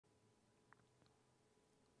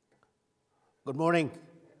Good morning.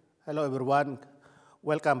 Hello, everyone.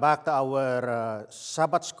 Welcome back to our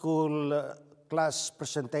Sabbath School class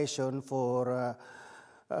presentation for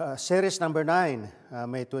series number 9,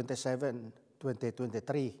 May 27,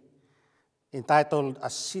 2023, entitled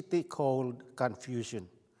A City Called Confusion.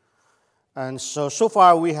 And so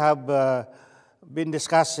far we have been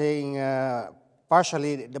discussing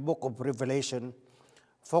partially the book of Revelation,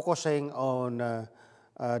 focusing on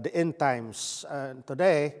the end times. And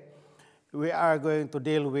today, we are going to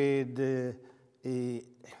deal with the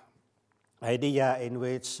idea in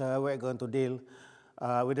which we're going to deal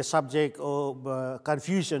with the subject of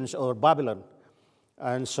confusions or Babylon.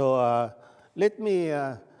 And so let me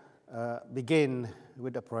begin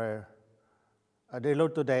with a prayer. Dear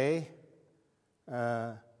Lord, today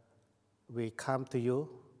we come to you.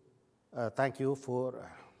 Thank you for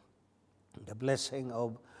the blessing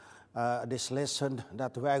of this lesson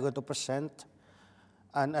that we are going to present.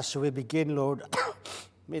 And as we begin, Lord,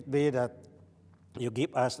 may it be that you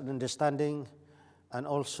give us an understanding and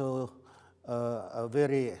also a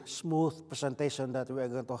very smooth presentation that we are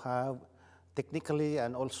going to have technically,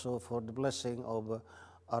 and also for the blessing of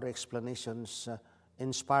our explanations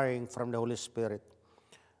inspiring from the Holy Spirit.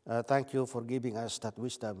 Thank you for giving us that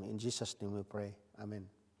wisdom. In Jesus' name we pray. Amen.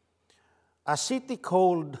 A city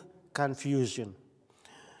called confusion.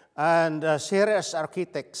 And serious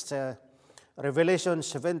architects, Revelation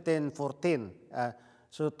 17:14.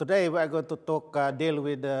 So today we are going to deal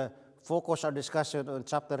with, focus our discussion on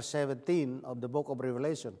chapter 17 of the book of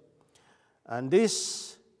Revelation. And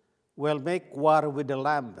this will make war with the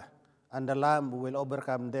Lamb, and the Lamb will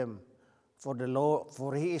overcome them. For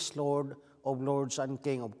he is Lord of lords and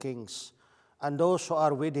King of kings. And those who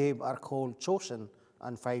are with him are called chosen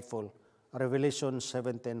and faithful. Revelation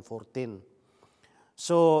 17:14.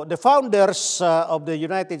 So the founders of the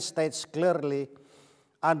United States clearly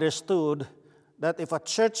understood that if a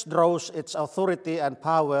church draws its authority and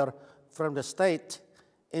power from the state,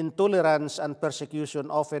 intolerance and persecution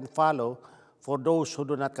often follow for those who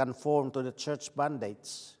do not conform to the church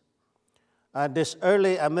mandates. These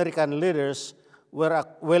early American leaders were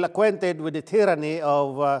well acquainted with the tyranny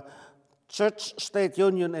of church-state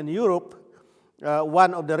union in Europe.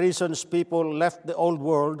 One of the reasons people left the old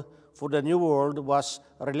world for the new world was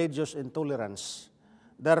religious intolerance.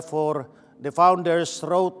 Therefore, the founders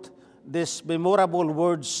wrote these memorable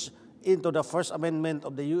words into the First Amendment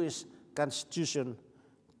of the U.S. Constitution.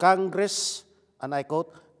 Congress, and I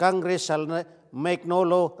quote, Congress shall make no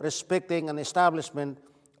law respecting an establishment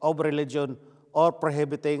of religion or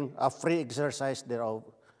prohibiting a free exercise thereof.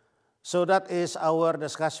 So that is our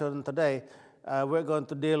discussion today. We're going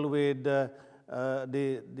to deal with the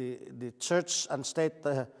church and state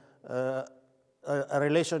a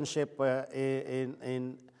relationship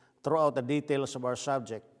throughout the details of our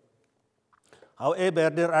subject.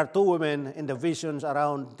 However, there are two women in the visions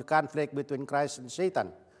around the conflict between Christ and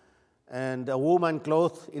Satan. And a woman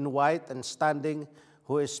clothed in white and standing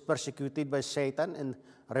who is persecuted by Satan in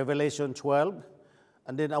Revelation 12.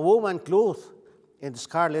 And then a woman clothed in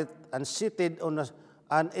scarlet and seated and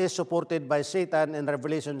is supported by Satan in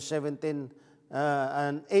Revelation 17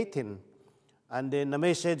 and 18. And then the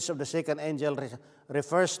message of the second angel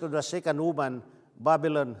refers to the second woman,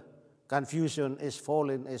 Babylon. Confusion is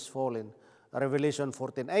fallen, is fallen. Revelation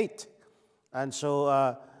 14:8. And so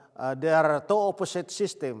there are two opposite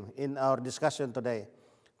systems in our discussion today.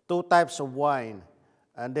 Two types of wine,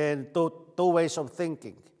 and then two ways of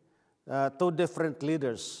thinking. Two different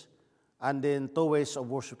leaders, and then two ways of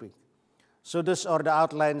worshiping. So these are the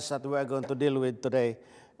outlines that we are going to deal with today.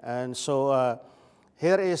 And so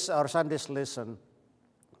here is our Sunday's lesson.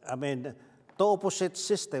 Two opposite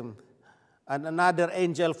system. And another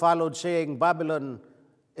angel followed, saying, Babylon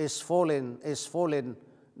is fallen,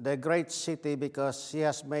 the great city, because she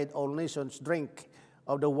has made all nations drink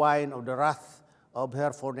of the wine of the wrath of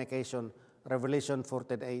her fornication. Revelation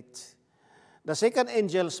 14:8. The second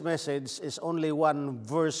angel's message is only one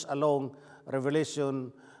verse long,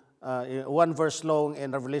 one verse long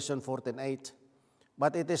in Revelation 14:8.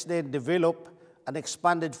 But it is then developed and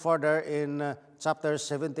expanded further in chapters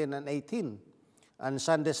 17 and 18. And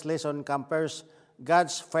Sunday's lesson compares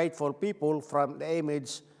God's faithful people from the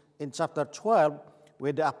image in chapter 12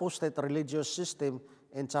 with the apostate religious system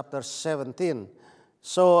in chapter 17.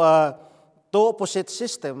 So two opposite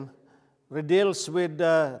system deals with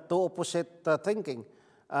two opposite thinking.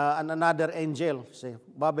 And another angel, say,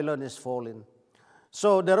 Babylon is fallen.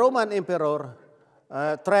 So the Roman Emperor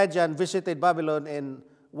Trajan visited Babylon in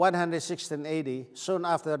 116 AD, soon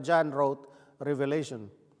after John wrote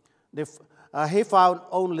Revelation. He found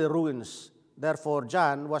only ruins. Therefore,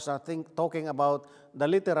 John was talking about the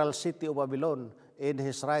literal city of Babylon in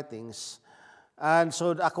his writings. And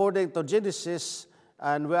so according to Genesis,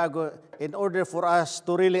 and in order for us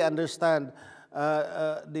to really understand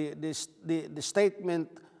the statement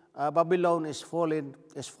Babylon is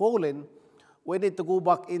fallen, we need to go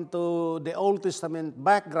back into the Old Testament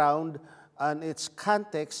background and its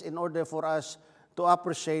context in order for us to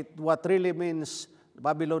appreciate what really means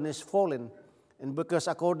Babylon is fallen. And because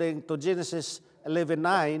according to Genesis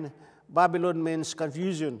 11:9, Babylon means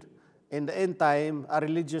confusion. In the end time, a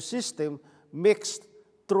religious system mixed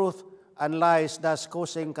truth and lies, thus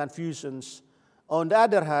causing confusions. On the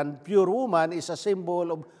other hand, pure woman is a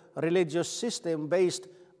symbol of religious system based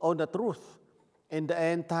on the truth. In the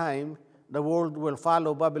end time, the world will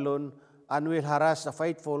follow Babylon and will harass the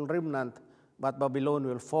faithful remnant, but Babylon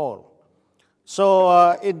will fall.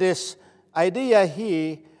 So in this idea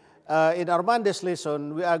here, in our Monday's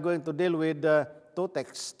lesson, we are going to deal with two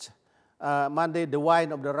texts. Monday, the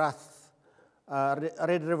wine of the wrath.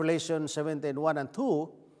 Read Revelation 17:1 and 2,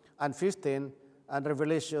 and 15, and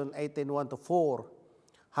Revelation 18:1 to 4.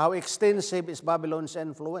 How extensive is Babylon's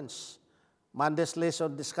influence? Monday's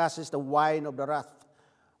lesson discusses the wine of the wrath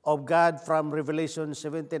of God from Revelation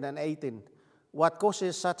 17 and 18. What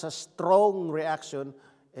causes such a strong reaction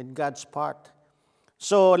in God's part?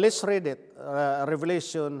 So let's read it.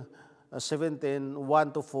 Revelation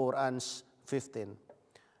 17:1 to 4 and 15.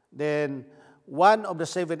 Then one of the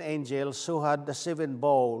seven angels who had the seven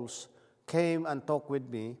bowls came and talked with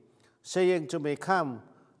me, saying to me, "Come,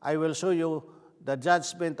 I will show you the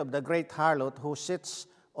judgment of the great harlot who sits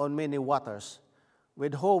on many waters,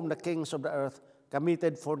 with whom the kings of the earth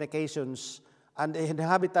committed fornications, and the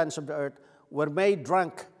inhabitants of the earth were made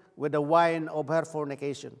drunk with the wine of her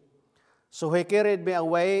fornication." So he carried me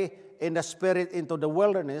away in the spirit into the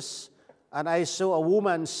wilderness, and I saw a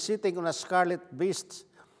woman sitting on a scarlet beast,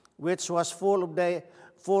 which was full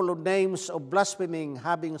of names of blaspheming,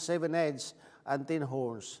 having 7 heads and 10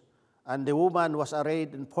 horns. And the woman was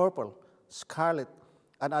arrayed in purple, scarlet,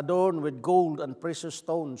 and adorned with gold and precious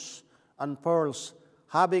stones and pearls,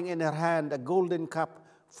 having in her hand a golden cup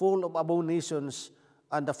full of abominations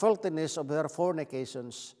and the filthiness of her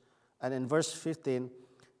fornications. And in verse 15,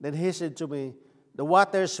 then he said to me, "The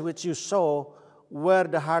waters which you saw where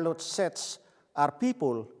the harlot sits are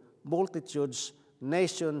people, multitudes,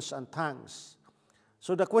 nations, and tongues."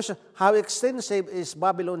 So the question, how extensive is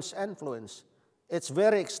Babylon's influence? It's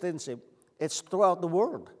very extensive. It's throughout the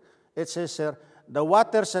world. It says here, the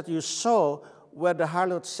waters that you saw where the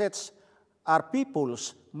harlot sits are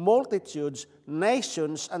peoples, multitudes,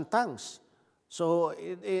 nations, and tongues. So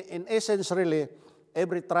in essence, really,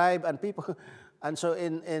 every tribe and people. And so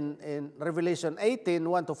in Revelation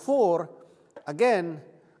 18:1 to 4, again,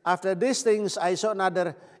 after these things, I saw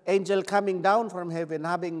another angel coming down from heaven,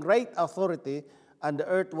 having great authority, and the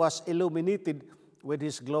earth was illuminated with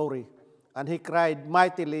his glory. And he cried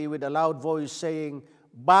mightily with a loud voice, saying,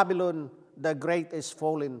 "Babylon the great is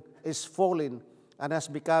fallen, and has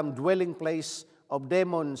become dwelling place of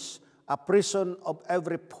demons, a prison of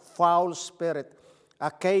every foul spirit, a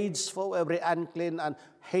cage for every unclean and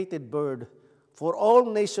hated bird. For all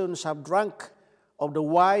nations have drunk of the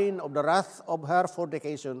wine of the wrath of her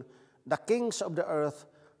fornication. The kings of the earth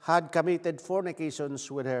had committed fornications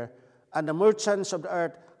with her, and the merchants of the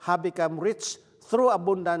earth have become rich through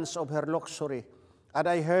abundance of her luxury." And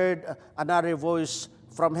I heard another voice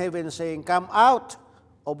from heaven saying, "Come out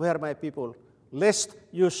of her, my people, lest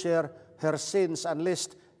you share her sins, and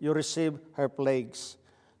lest you receive her plagues."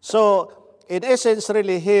 So, in essence,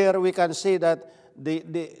 really here we can see that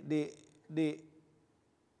the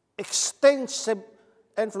extensive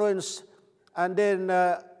influence, and then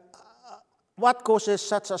what causes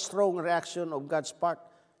such a strong reaction of God's part?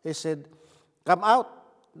 He said, "Come out."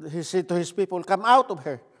 He said to his people, "Come out of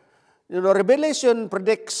her." You know, Revelation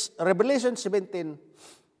 17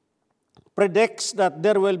 predicts that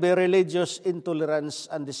there will be religious intolerance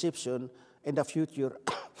and deception in the future.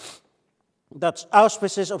 That's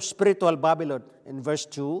auspices of spiritual Babylon. In verse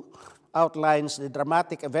 2, outlines the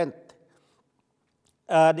dramatic event.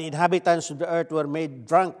 The inhabitants of the earth were made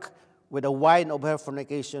drunk with the wine of her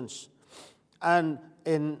fornications. And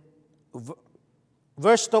in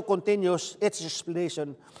verse 2 continues its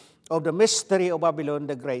explanation of the mystery of Babylon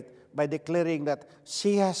the Great by declaring that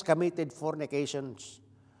she has committed fornications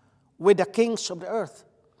with the kings of the earth.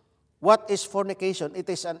 What is fornication? It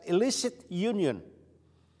is an illicit union.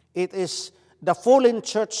 It is the fallen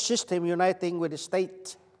church system uniting with the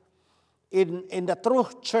state. In the true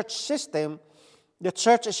church system, the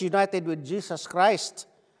church is united with Jesus Christ.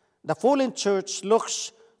 The fallen church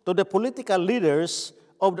looks to the political leaders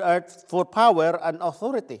of the earth for power and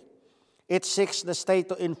authority. It seeks the state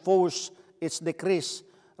to enforce its decrees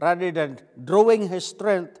rather than drawing her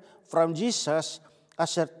strength from Jesus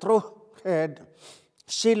as her true head.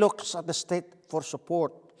 She looks at the state for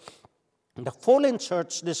support. The fallen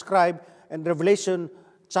church described in Revelation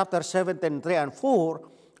chapter 17, 3 and 4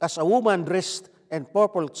 as a woman dressed in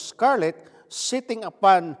purple scarlet sitting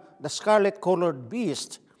upon the scarlet-colored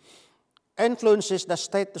beast influences the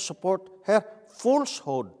state to support her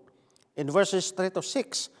falsehood. In verses 3 to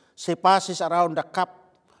 6, she passes around the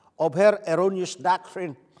cup of her erroneous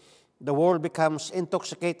doctrine. The world becomes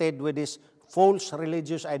intoxicated with these false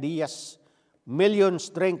religious ideas. Millions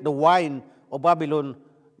drink the wine of Babylon,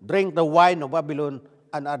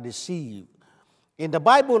 and are deceived. In the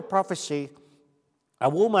Bible prophecy, a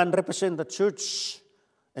woman represents the church.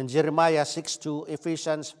 In Jeremiah 6:2,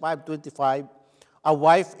 Ephesians 5:25, a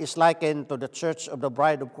wife is likened to the church of the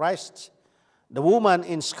bride of Christ. The woman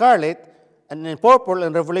in scarlet and in purple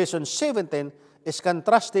in Revelation 17 is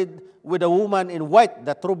contrasted with the woman in white,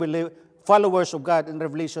 the true followers of God in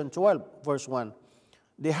Revelation 12, verse 1.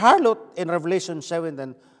 The harlot in Revelation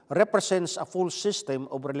 17 represents a full system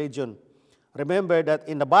of religion. Remember that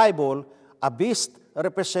in the Bible, a beast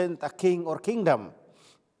represents a king or kingdom.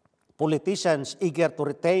 Politicians eager to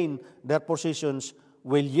retain their positions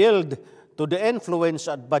will yield to the influence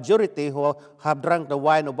of majority who have drunk the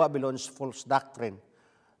wine of Babylon's false doctrine.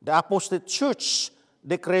 The apostate church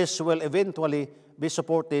decrees will eventually be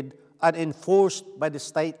supported and enforced by the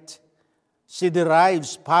state. She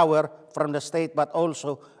derives power from the state but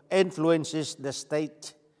also influences the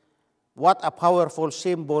state. What a powerful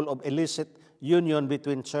symbol of illicit union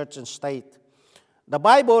between church and state. The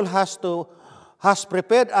Bible has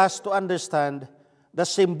prepared us to understand the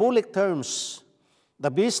symbolic terms.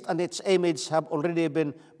 The beast and its image have already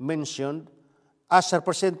been mentioned as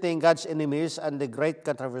representing God's enemies and the great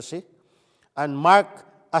controversy, and marked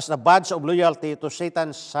as the badge of loyalty to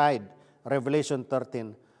Satan's side, Revelation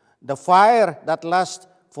 13. The fire that lasts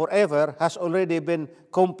forever has already been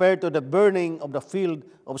compared to the burning of the field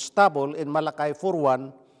of stubble in Malachi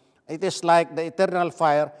 4:1. It is like the eternal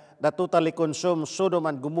fire that totally consumed Sodom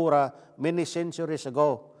and Gomorrah many centuries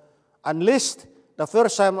ago. Unless the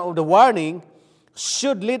first time of the warning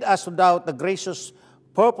should lead us to doubt the gracious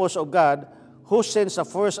purpose of God, who sends the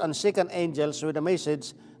first and second angels with a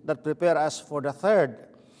message that prepare us for the third.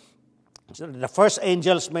 So the first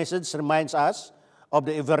angel's message reminds us of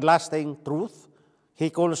the everlasting truth. He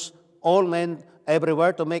calls all men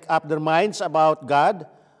everywhere to make up their minds about God.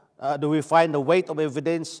 Do we find the weight of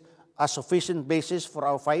evidence a sufficient basis for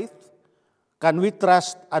our faith? Can we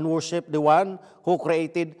trust and worship the one who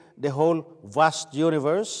created the whole vast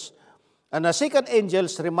universe? And the second angel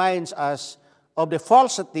reminds us of the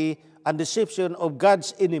falsity and deception of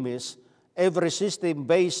God's enemies. Every system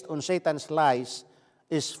based on Satan's lies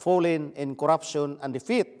is fallen in corruption and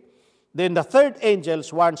defeat. Then the third angel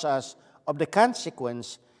warns us of the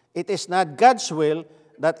consequence. It is not God's will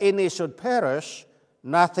that any should perish.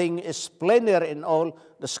 Nothing is plainer in all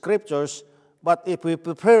the scriptures, but if we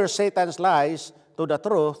prefer Satan's lies to the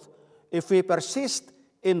truth, if we persist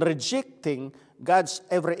in rejecting God's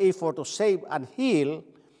every effort to save and heal,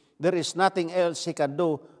 there is nothing else He can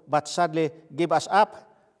do but sadly give us up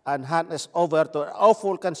and hand us over to the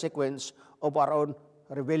awful consequence of our own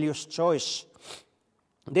rebellious choice.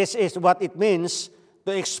 This is what it means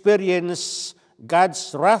to experience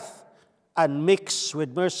God's wrath and mix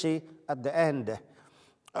with mercy at the end.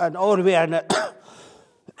 And all we are not,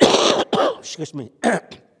 excuse me,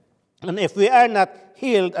 and if we are not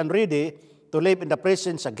healed and ready to live in the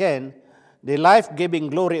presence again, the life-giving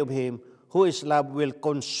glory of Him who is love will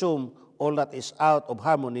consume all that is out of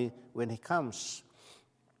harmony when He comes.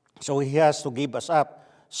 So He has to give us up.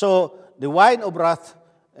 So the wine of wrath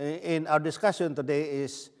in our discussion today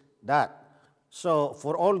is that. So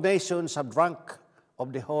for all nations have drunk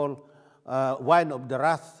of the whole wine of the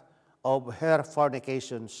wrath of her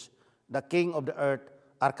fornications. The king of the earth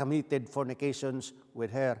are committed fornications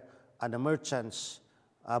with her, and the merchants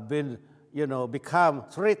have been, become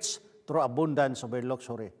rich through abundance of her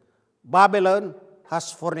luxury. Babylon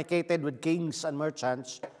has fornicated with kings and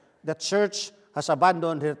merchants. The church has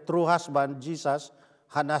abandoned her true husband, Jesus,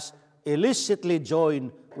 and has illicitly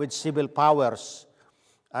joined with civil powers.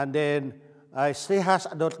 And then she has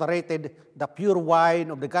adulterated the pure wine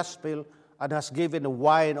of the gospel and has given the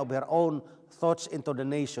wine of her own thoughts into the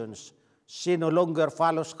nations. She no longer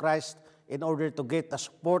follows Christ in order to get the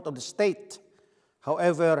support of the state.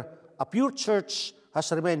 However, a pure church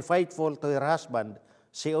has remained faithful to her husband.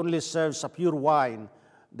 She only serves a pure wine,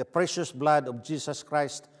 the precious blood of Jesus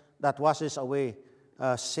Christ that washes away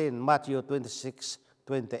sin, Matthew 26,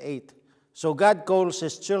 28. So God calls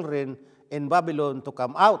his children in Babylon to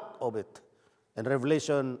come out of it in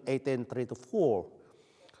Revelation 18, 3-4.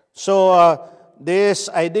 So this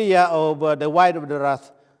idea of the wine of the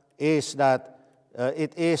wrath is that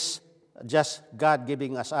it is just God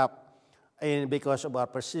giving us up because of our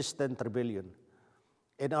persistent rebellion.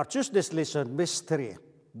 In our Tuesday's lesson, Mystery,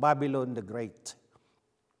 Babylon the Great.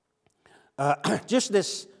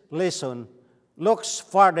 Tuesday's lesson looks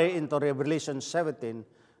further into Revelation 17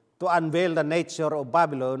 to unveil the nature of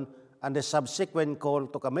Babylon and the subsequent call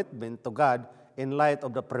to commitment to God in light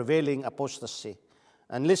of the prevailing apostasy.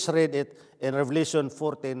 And let's read it in Revelation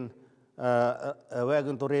 14. We're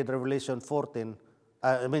going to read Revelation 17,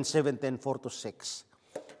 4-6.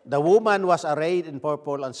 The woman was arrayed in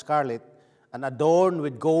purple and scarlet, and adorned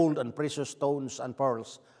with gold and precious stones and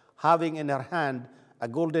pearls, having in her hand a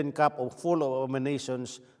golden cup full of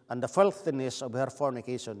abominations and the filthiness of her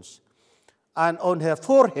fornications. And on her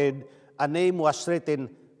forehead a name was written,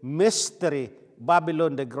 Mystery,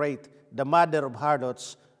 Babylon the Great, the mother of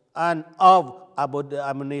harlots, and of the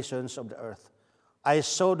abominations of the earth. I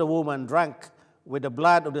saw the woman drunk with the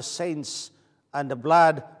blood of the saints and the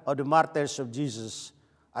blood of the martyrs of Jesus.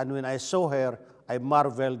 And when I saw her, I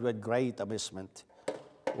marveled with great amazement.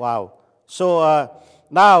 Wow. So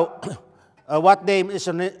now, what name is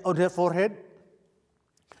on her forehead?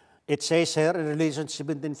 It says here in Revelation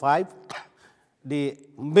 17:5, the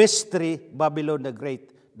Mystery, Babylon the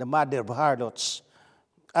Great, the mother of harlots,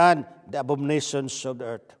 and the abominations of the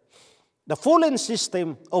earth. The fallen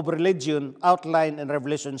system of religion outlined in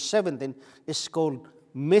Revelation 17 is called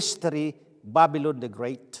Mystery, Babylon the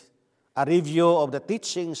Great. A review of the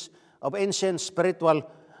teachings of ancient spiritual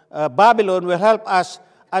Babylon will help us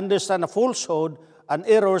understand the falsehood and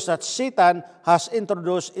errors that Satan has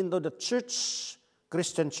introduced into the church,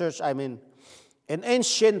 Christian church, In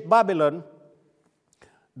ancient Babylon,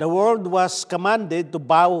 the world was commanded to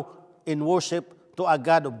bow in worship to a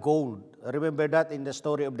god of gold. Remember that in the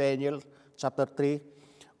story of Daniel, chapter 3.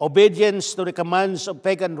 Obedience to the commands of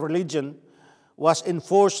pagan religion was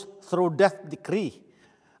enforced through death decree.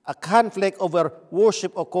 A conflict over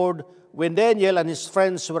worship occurred when Daniel and his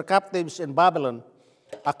friends were captives in Babylon.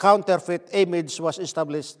 A counterfeit image was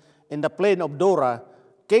established in the plain of Dora.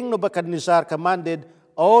 King Nebuchadnezzar commanded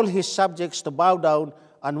all his subjects to bow down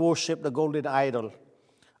and worship the golden idol.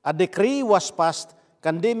 A decree was passed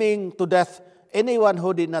condemning to death anyone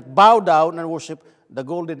who did not bow down and worship the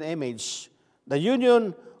golden image. The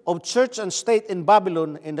union of church and state in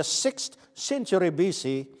Babylon in the 6th century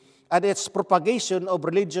BC and its propagation of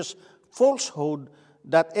religious falsehood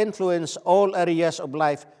that influence all areas of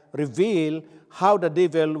life reveal how the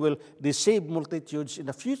devil will deceive multitudes in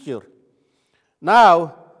the future.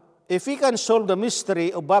 Now, if we can solve the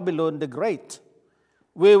mystery of Babylon the Great,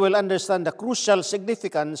 we will understand the crucial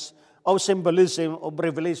significance of symbolism of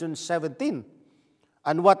Revelation 17.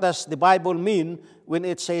 And what does the Bible mean when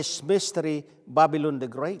it says Mystery, Babylon the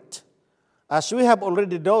Great? As we have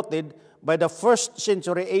already noted, by the 1st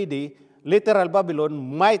century AD, literal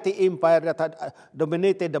Babylon, mighty empire that had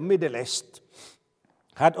dominated the Middle East,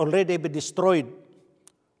 had already been destroyed.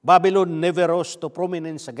 Babylon never rose to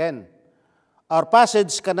prominence again. Our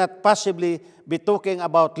passage cannot possibly be talking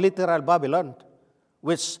about literal Babylon,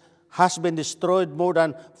 which has been destroyed more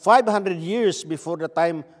than 500 years before the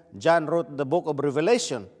time John wrote the book of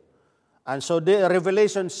Revelation. And so the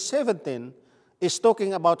Revelation 17 is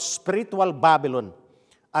talking about spiritual Babylon,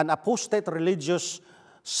 an apostate religious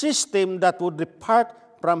system that would depart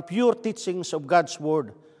from pure teachings of God's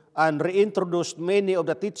Word and reintroduce many of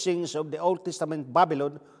the teachings of the Old Testament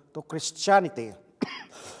Babylon to Christianity.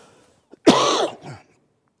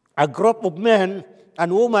 A group of men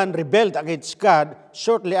and women rebelled against God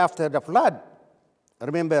shortly after the flood.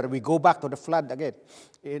 Remember, we go back to the flood again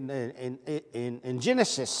in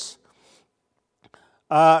Genesis.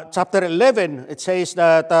 Chapter 11, it says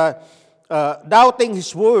that doubting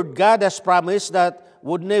His word, God has promised that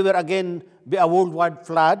would never again be a worldwide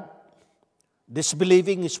flood.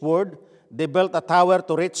 Disbelieving His word, they built a tower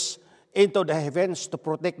to reach into the heavens to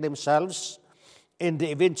protect themselves in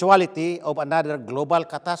the eventuality of another global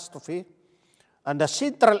catastrophe. And the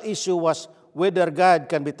central issue was whether God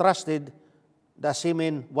can be trusted. Does He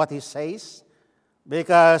mean what He says?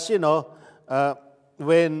 Because,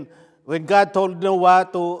 when God told Noah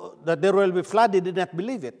that there will be flood, he did not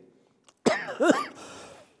believe it.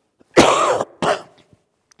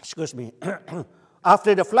 Excuse me.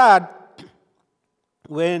 After the flood,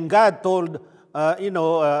 when God told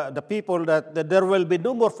the people that there will be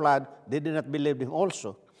no more flood, they did not believe Him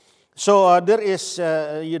also. So there is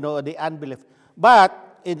the unbelief.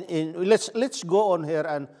 But let's go on here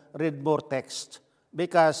and read more text.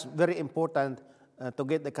 because very important to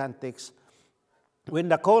get the context. When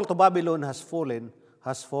the call to Babylon has fallen,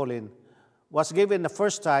 was given the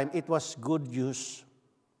first time, it was good news.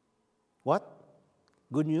 What?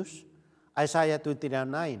 Good news? Isaiah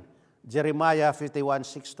 29:9, Jeremiah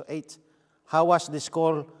 51:6-8. How was this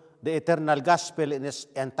called the eternal gospel in its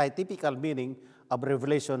antitypical meaning of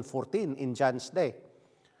Revelation 14 in John's day?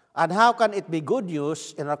 And how can it be good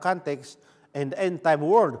news in our context in the end time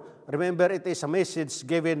world? Remember, it is a message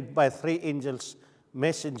given by 3 angels,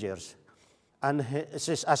 messengers. And it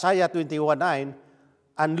says, Isaiah 21:9,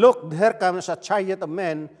 and look, here comes a chariot of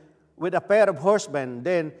men with a pair of horsemen.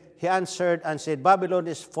 Then he answered and said, Babylon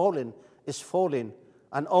is fallen,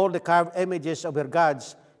 and all the carved images of her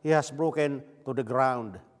gods he has broken to the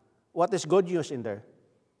ground. What is good news in there?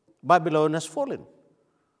 Babylon has fallen.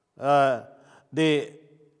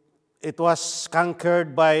 It was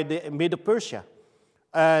conquered by the Medo-Persia.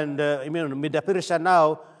 And Medo-Persia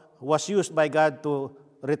now was used by God to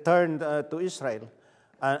return to Israel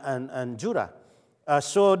and Judah.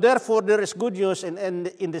 So therefore, there is good news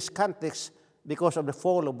in this context because of the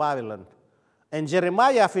fall of Babylon. And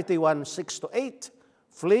Jeremiah 51:6-8,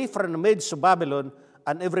 flee from the midst of Babylon,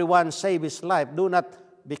 and everyone save his life. Do not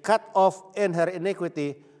be cut off in her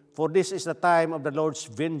iniquity, for this is the time of the Lord's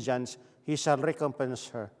vengeance. He shall recompense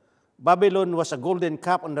her. Babylon was a golden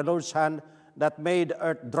cup on the Lord's hand that made the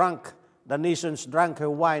earth drunk. The nations drank her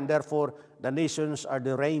wine, therefore the nations are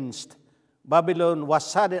deranged. Babylon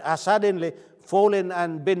has suddenly fallen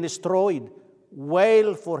and been destroyed.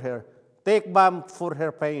 Wail for her. Take balm for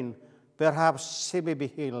her pain. Perhaps she may be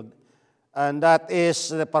healed. And that is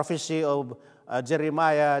the prophecy of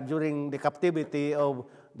Jeremiah during the captivity of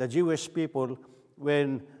the Jewish people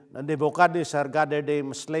when Nebuchadnezzar gathered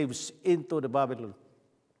them slaves into the Babylon.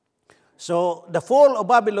 So the fall of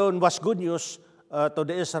Babylon was good news to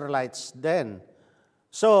the Israelites then.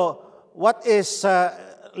 So what is,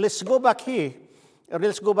 let's go back here.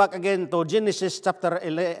 Let's go back again to Genesis chapter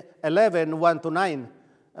 11, 1-9.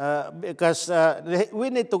 Because we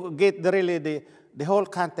need to get the whole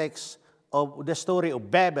context of the story of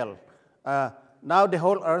Babel. Now the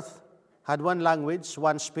whole earth had one language,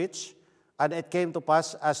 one speech, and it came to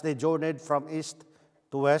pass as they journeyed from east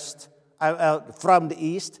to west, from the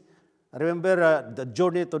east. Remember the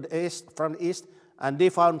journey to the east, from the east, and they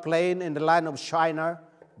found plain in the land of Shinar.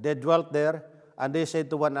 They dwelt there, and they said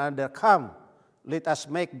to one another, come, let us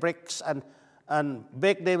make bricks and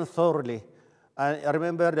bake them thoroughly. And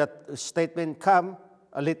remember that statement, come,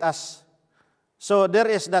 let us. So there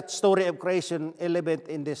is that story of creation element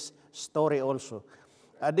in this story also.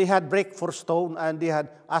 They had brick for stone, and they had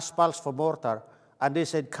asphalt for mortar. And they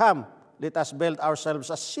said, come, let us build ourselves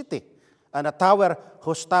a city, and a tower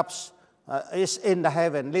whose tops is in the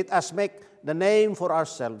heaven. Let us make the name for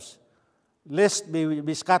ourselves, lest we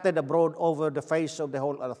be scattered abroad over the face of the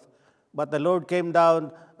whole earth. But the Lord came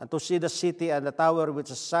down and to see the city and the tower which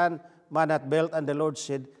the Son man hath built, and the Lord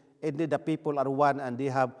said, indeed the people are one, and they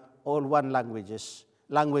have all one language.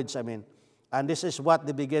 And this is what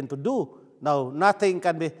they began to do. Now, nothing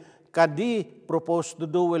can they propose to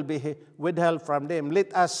do will be withheld from them.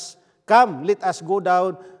 Let us go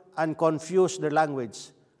down and confuse their language,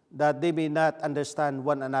 that they may not understand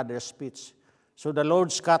one another's speech. So the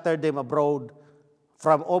Lord scattered them abroad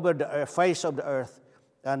from over the face of the earth,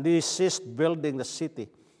 and they ceased building the city.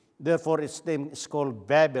 Therefore, its name is called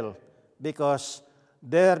Babel, because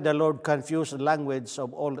there the Lord confused the language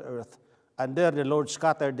of all the earth, and there the Lord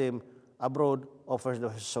scattered them abroad over the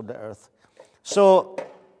face of the earth. So,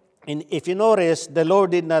 if you notice, the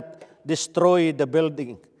Lord did not destroy the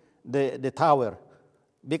building, the tower,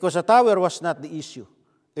 because the tower was not the issue.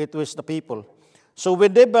 It was the people. So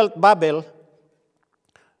when they built Babel,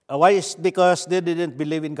 why is it because they didn't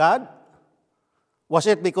believe in God? Was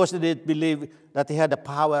it because they didn't believe that He had the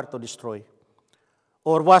power to destroy?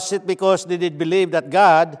 Or was it because they didn't believe that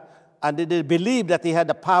God, and they didn't believe that He had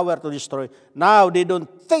the power to destroy? Now they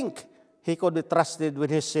don't think He could be trusted when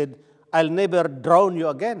He said, I'll never drown you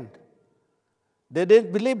again. They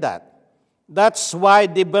didn't believe that. That's why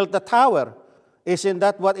they built the tower. Isn't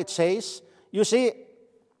that what it says? You see,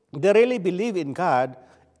 they really believe in God,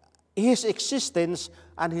 His existence,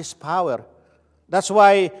 and His power. That's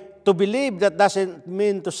why to believe that doesn't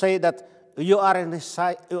mean to say that you are on His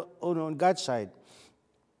side, on God's side.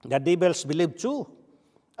 The devils believed too.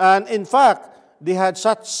 And in fact, they had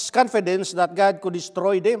such confidence that God could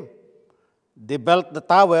destroy them. They built the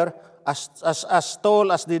tower as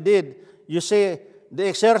tall as they did. You see, the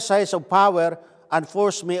exercise of power and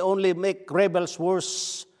force may only make rebels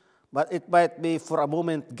worse, but it might be for a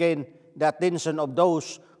moment gain the attention of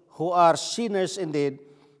those who are sinners indeed,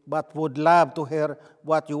 but would love to hear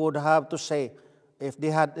what you would have to say. If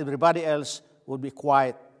they had, everybody else would be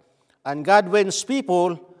quiet. And God wins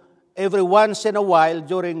people every once in a while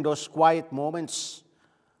during those quiet moments.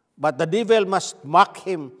 But the devil must mock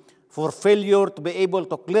him for failure to be able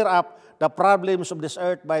to clear up the problems of this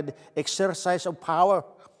earth by the exercise of power.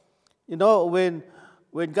 You know, when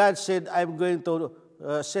God said, I'm going to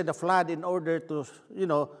send a flood in order to,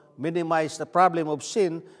 minimize the problem of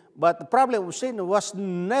sin, but the problem of sin was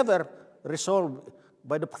never resolved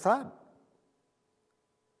by the flood.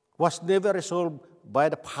 Was never resolved by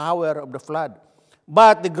the power of the flood.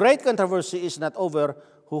 But the great controversy is not over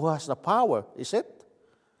who has the power, is it?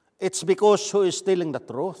 It's because who is stealing the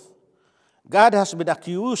truth. God has been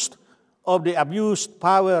accused of the abused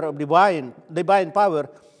power of divine power,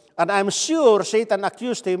 and I'm sure Satan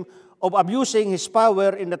accused him of abusing his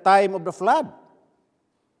power in the time of the flood.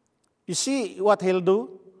 You see what he'll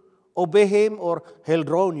do? Obey him or he'll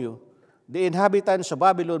drown you. The inhabitants of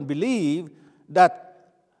Babylon believe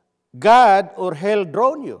that God or hell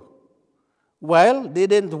drown you. Well, they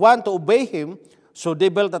didn't want to obey him, so they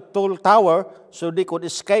built a tall tower so they could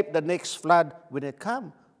escape the next flood when it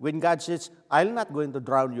comes. When God says, I'm not going to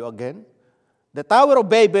drown you again. The Tower of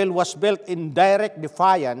Babel was built in direct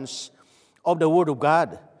defiance of the Word of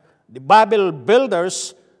God. The Babel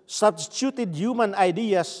builders substituted human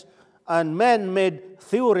ideas and man-made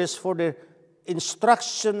theories for the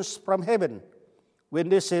instructions from heaven. When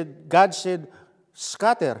they said, God said,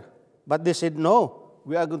 scatter. But they said, no,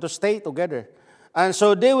 we are going to stay together. And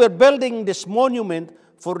so they were building this monument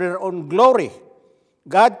for their own glory.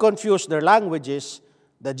 God confused their languages.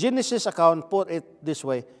 The Genesis account put it this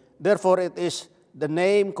way. Therefore, it is the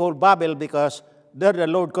name called Babel because there the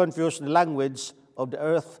Lord confused the language of the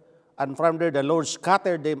earth. And from there the Lord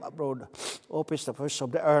scattered them abroad, opens the face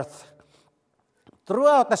of the earth.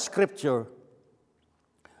 Throughout the scripture,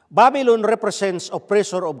 Babylon represents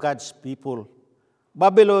oppressor of God's people.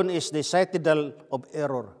 Babylon is the citadel of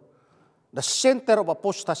error. The center of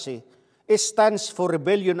apostasy. It stands for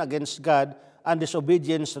rebellion against God and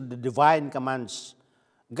disobedience to the divine commands.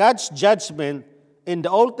 God's judgment in the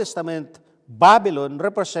Old Testament, Babylon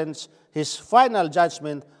represents His final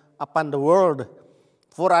judgment upon the world.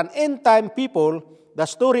 For an end-time people, the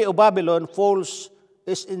story of Babylon falls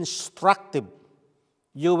is instructive.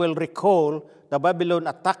 You will recall the Babylon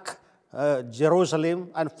attacked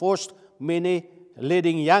Jerusalem and forced many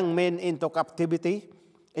leading young men into captivity,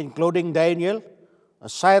 including Daniel.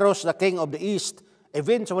 Cyrus, the king of the east,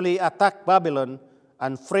 eventually attacked Babylon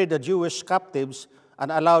and freed the Jewish captives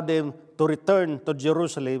and allowed them to return to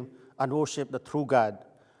Jerusalem and worship the true God.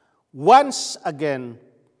 Once again,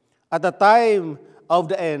 at the time of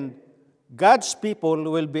the end, God's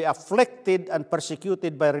people will be afflicted and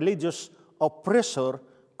persecuted by religious oppressor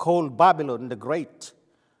called Babylon the Great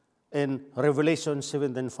in Revelation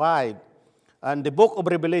 17:5. And the book of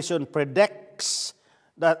Revelation predicts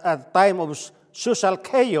that at the time of social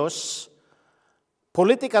chaos,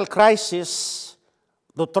 political crisis,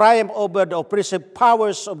 to triumph over the oppressive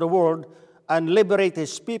powers of the world and liberate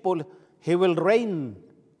His people, He will reign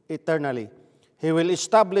eternally. He will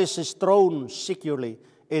establish His throne securely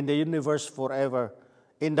in the universe forever.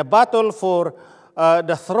 In the battle for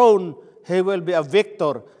the throne, He will be a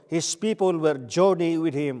victor. His people will journey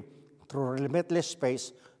with Him through limitless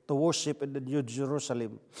space to worship in the New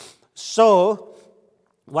Jerusalem. So,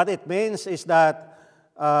 what it means is that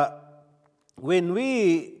when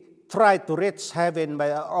we try to reach heaven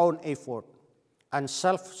by our own effort and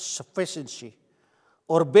self-sufficiency,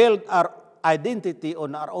 or build our identity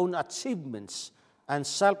on our own achievements and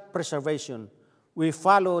self-preservation, we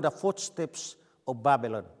follow the footsteps of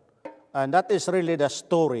Babylon. And that is really the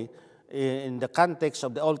story in the context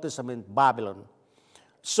of the Old Testament Babylon.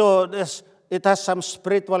 So it has some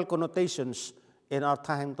spiritual connotations in our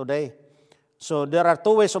time today. So there are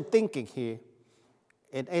two ways of thinking here.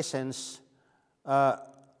 In essence,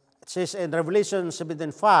 it says in Revelation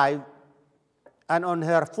 17:5, and on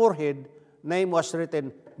her forehead name was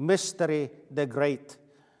written, Mystery the Great.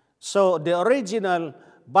 So the original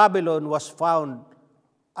Babylon was found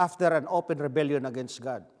after an open rebellion against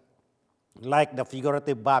God, like the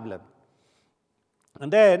figurative Babylon.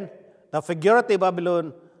 And then the figurative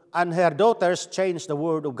Babylon and her daughters changed the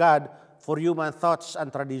word of God for human thoughts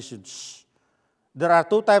and traditions. There are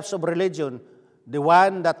two types of religion: the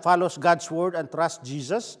one that follows God's word and trusts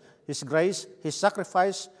Jesus, His grace, His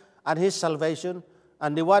sacrifice, and His salvation,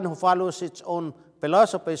 and the one who follows its own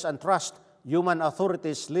philosophies and trusts human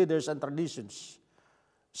authorities, leaders, and traditions.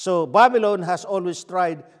 So Babylon has always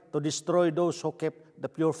tried to destroy those who kept the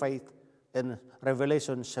pure faith in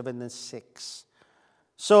Revelation 7:6.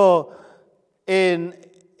 So in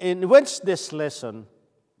in Wednesday's lesson,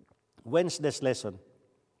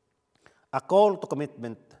 a call to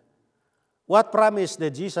commitment. What promise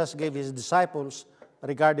did Jesus give his disciples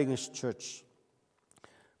regarding his church?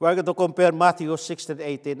 We're going to compare Matthew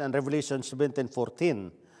 16:18 and Revelation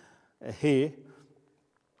 17:14 here.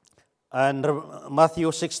 And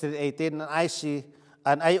Matthew 16:18,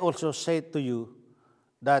 and I also say to you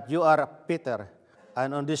that you are Peter,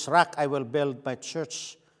 and on this rock I will build my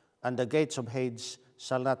church, and the gates of Hades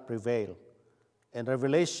shall not prevail. In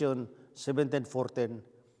Revelation 17:14,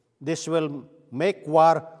 this will make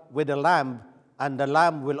war with the Lamb, and the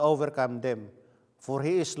Lamb will overcome them. For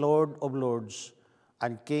he is Lord of lords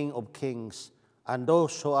and King of kings, and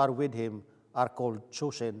those who are with him are called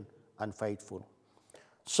chosen and faithful.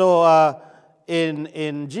 So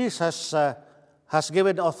in Jesus has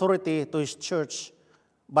given authority to his church,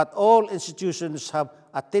 but all institutions have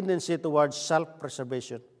a tendency towards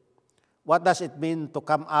self-preservation. What does it mean to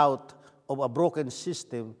come out of a broken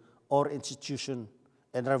system or institution?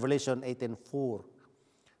 In Revelation 18:4,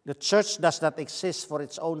 the church does not exist for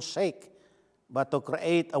its own sake, but to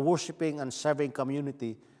create a worshiping and serving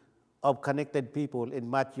community of connected people in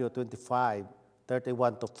Matthew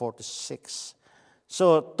 25:31-46.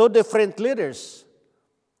 So, two different leaders.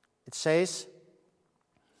 It says,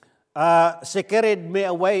 she carried me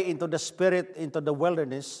away into the spirit, into the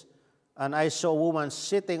wilderness, and I saw a woman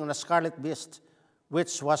sitting on a scarlet beast,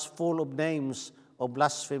 which was full of names of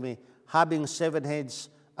blasphemy, having 7 heads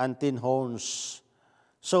and 10 horns.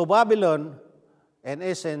 So Babylon, in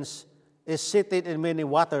essence, is seated in many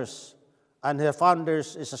waters, and her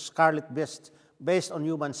founders is a scarlet beast based on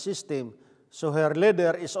human system. So her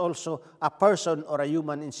leader is also a person or a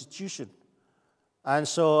human institution. And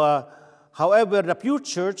so, however, the pure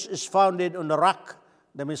church is founded on the rock,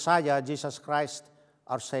 the Messiah, Jesus Christ,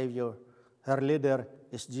 our Savior. Her leader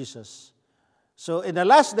is Jesus. So in the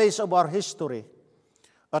last days of our history,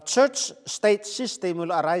 a church-state system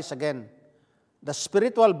will arise again. The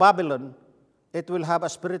spiritual Babylon, it will have a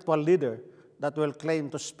spiritual leader that will claim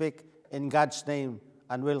to speak in God's name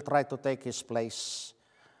and will try to take his place.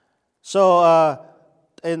 So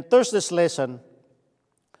in Thursday's lesson,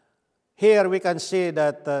 here we can see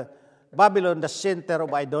that Babylon, the center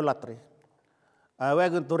of idolatry. We're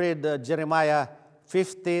going to read Jeremiah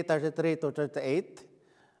 50:33-38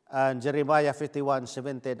 and Jeremiah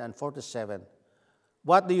 51:17-47.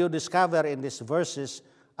 What do you discover in these verses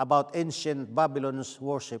about ancient Babylon's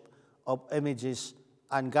worship of images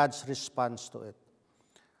and God's response to it?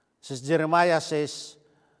 Since Jeremiah says,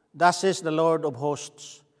 "Thus says the Lord of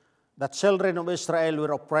hosts, the children of Israel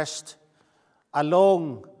were oppressed,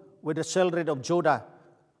 along with the children of Judah.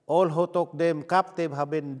 All who took them captive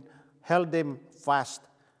have held them fast.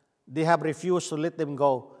 They have refused to let them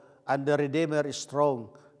go, and the Redeemer is strong.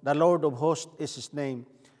 The Lord of hosts is his name.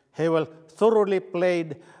 He will thoroughly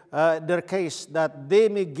plead their case, that they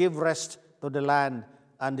may give rest to the land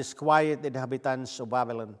and disquiet the inhabitants of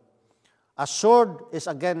Babylon. A sword is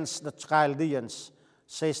against the Chaldeans,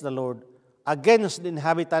 says the Lord, against the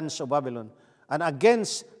inhabitants of Babylon, and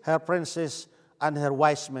against her princes and her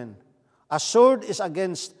wise men. A sword is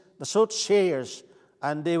against the soothsayers,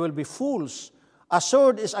 and they will be fools. A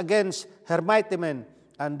sword is against her mighty men,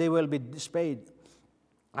 and they will be dismayed.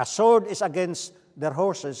 A sword is against their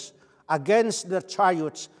horses, against their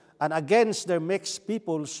chariots, and against their mixed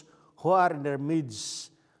peoples who are in their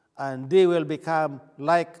midst, and they will become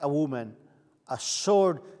like a woman. A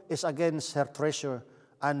sword is against her treasure,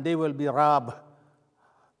 and they will be robbed.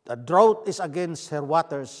 The drought is against her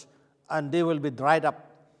waters, and they will be dried up.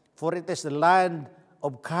 For it is the land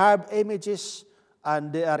of carved images,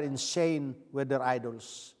 and they are insane with their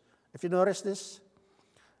idols." If you notice this,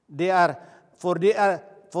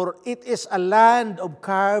 for it is a land of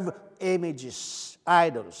carved images,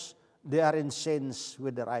 idols. They are insane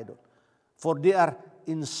with their idol. For they are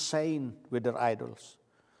insane with their idols.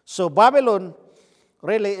 So Babylon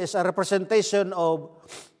really is a representation of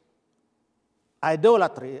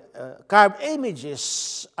idolatry, carved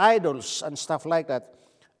images, idols, and stuff like that,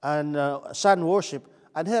 and sun worship.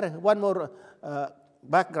 And here, one more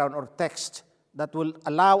background or text that will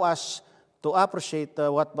allow us to appreciate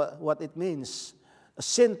what it means. A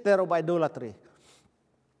center of idolatry.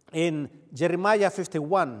 In Jeremiah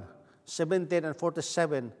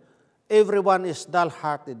 51:17-47, everyone is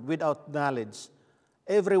dull-hearted, without knowledge.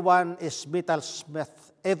 Everyone is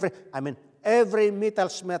metalsmith. Every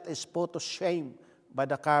metalsmith is put to shame by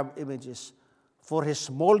the carved images. For his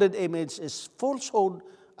molded image is falsehood,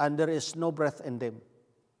 and there is no breath in them.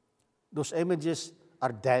 Those images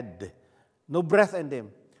are dead. No breath in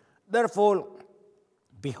them. Therefore,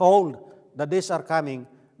 behold, the days are coming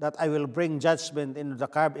that I will bring judgment into the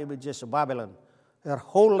carved images of Babylon. Her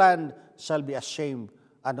whole land shall be ashamed,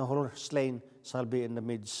 and the whole slain shall be in the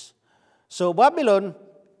midst. So Babylon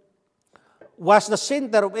was the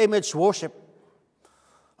center of image worship.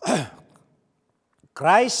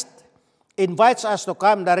 Christ invites us to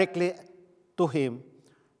come directly to Him.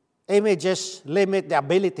 Images limit the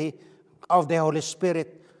ability of the Holy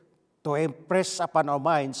Spirit to impress upon our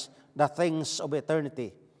minds the things of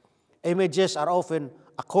eternity. Images are often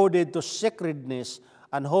accorded to sacredness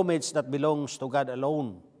and homage that belongs to God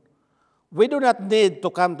alone. We do not need to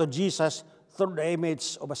come to Jesus through the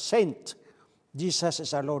image of a saint. Jesus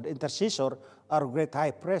is our Lord intercessor, our great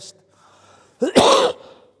high priest.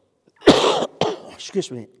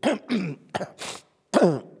 Excuse me.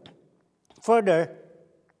 Further,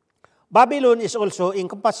 Babylon is also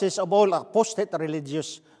encompasses of all apostate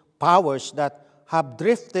religious powers that have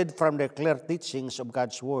drifted from the clear teachings of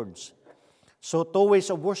God's words. So, two ways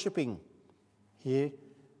of worshiping here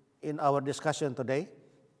in our discussion today.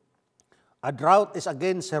 A drought is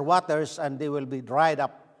against her waters, and they will be dried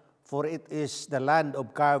up, for it is the land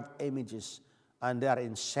of carved images, and they are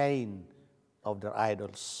insane of their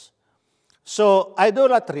idols. So,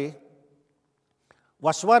 idolatry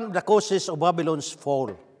was one of the causes of Babylon's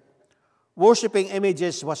fall. Worshipping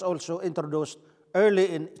images was also introduced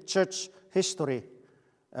early in church history,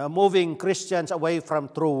 moving Christians away from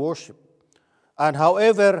true worship. And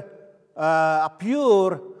however, a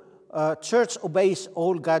pure church obeys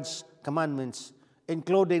all God's commandments,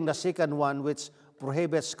 including the second one, which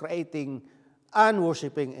prohibits creating and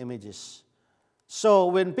worshiping images. So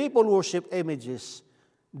when people worship images,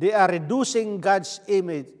 they are reducing God's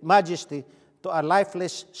image, majesty to a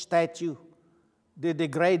lifeless statue. They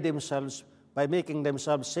degrade themselves by making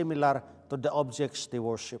themselves similar to the objects they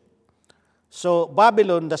worship. So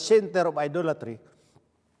Babylon, the center of idolatry,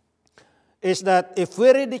 is that if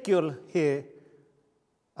we ridicule here,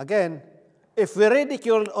 again, if we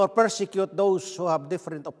ridicule or persecute those who have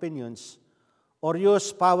different opinions, or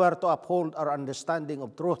use power to uphold our understanding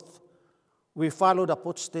of truth, we follow the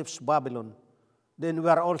footsteps of Babylon, then we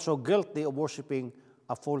are also guilty of worshiping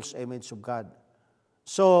a false image of God.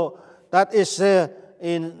 So that is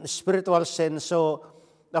in spiritual sense. So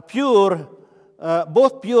the pure,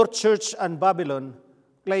 both pure church and Babylon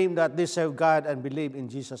claim that they serve God and believe in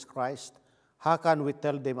Jesus Christ. How can we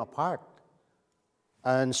tell them apart?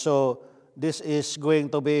 And so this is going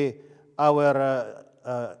to be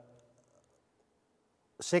our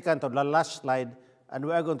second to the last slide, and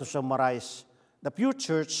we are going to summarize. The pure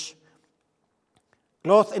church,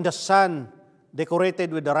 clothed in the sun,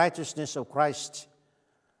 decorated with the righteousness of Christ.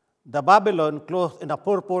 The Babylon, clothed in a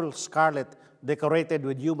purple scarlet, decorated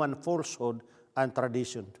with human falsehood and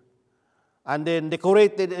tradition. And then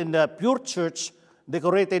decorated in the pure church,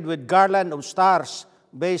 decorated with garland of stars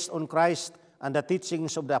based on Christ and the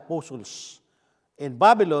teachings of the apostles. In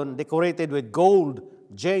Babylon, decorated with gold,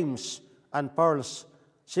 gems, and pearls,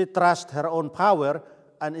 she trusts her own power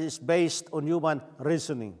and is based on human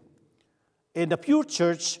reasoning. In the pure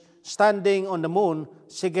church, standing on the moon,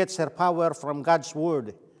 she gets her power from God's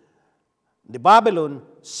word. The Babylon,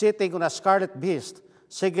 sitting on a scarlet beast,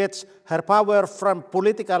 she gets her power from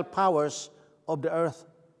political powers of the earth,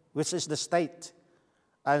 which is the state.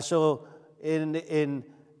 And so in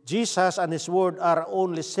Jesus and His word are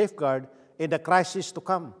only safeguard in the crisis to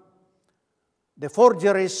come. The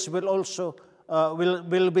forgeries will also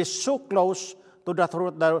will be so close to the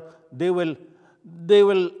truth that they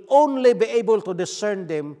will only be able to discern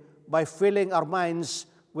them by filling our minds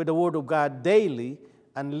with the Word of God daily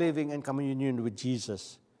and living in communion with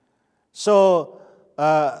Jesus. So,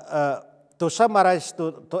 to summarize,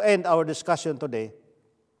 to end our discussion today,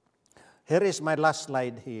 here is my last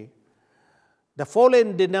slide here. The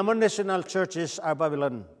fallen denominational churches are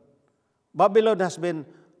Babylon. Babylon has been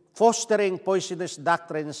fostering poisonous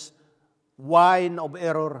doctrines, wine of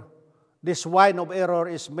error. This wine of error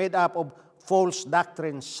is made up of false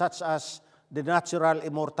doctrines such as the natural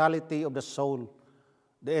immortality of the soul,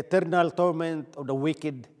 the eternal torment of the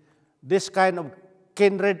wicked. This kind of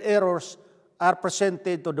kindred errors are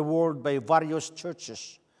presented to the world by various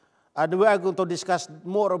churches. And we are going to discuss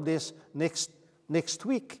more of this next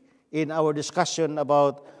week in our discussion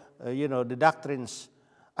about, the doctrines.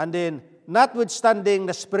 And then, notwithstanding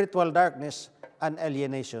the spiritual darkness and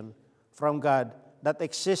alienation from God that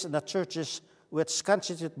exists in the churches which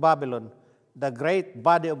constitute Babylon, the great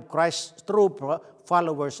body of Christ's true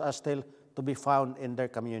followers are still to be found in their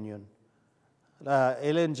communion.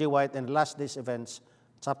 Ellen G. White in Last Days Events,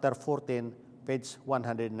 chapter 14, page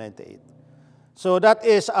 198. So that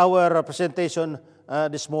is our presentation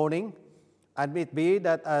this morning. And it be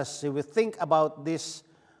that as we think about this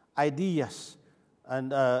ideas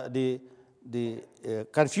and the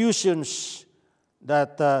confusions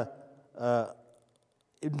that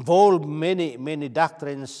involve many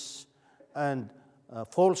doctrines and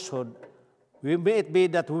falsehood. May it be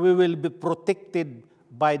that we will be protected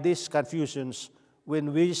by these confusions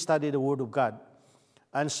when we study the Word of God.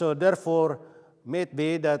 And so therefore, may it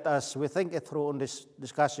be that as we think it through on these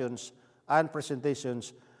discussions and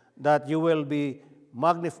presentations, that you will be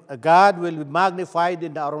God will be magnified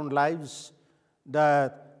in our own lives,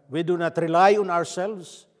 that we do not rely on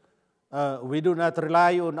ourselves, we do not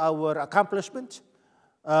rely on our accomplishments,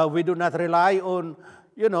 we do not rely on,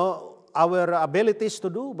 our abilities to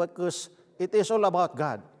do, because it is all about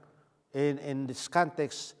God. In this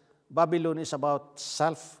context, Babylon is about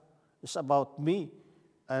self, it's about me.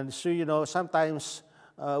 And so, sometimes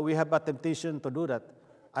we have a temptation to do that.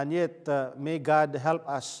 And yet, may God help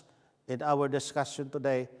us in our discussion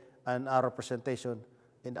today and our presentation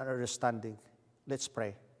in our understanding. Let's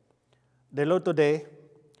pray. Dear Lord, today,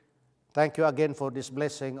 thank you again for this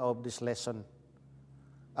blessing of this lesson.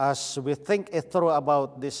 As we think it through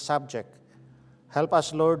about this subject, help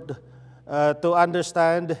us, Lord, to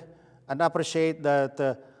understand and appreciate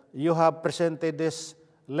that you have presented this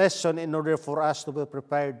lesson in order for us to be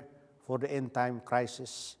prepared for the end time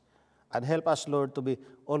crisis. And help us, Lord, to be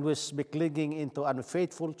always be clinging into and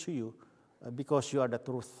faithful to you because you are the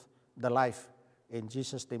truth, the life. In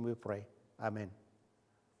Jesus' name we pray. Amen.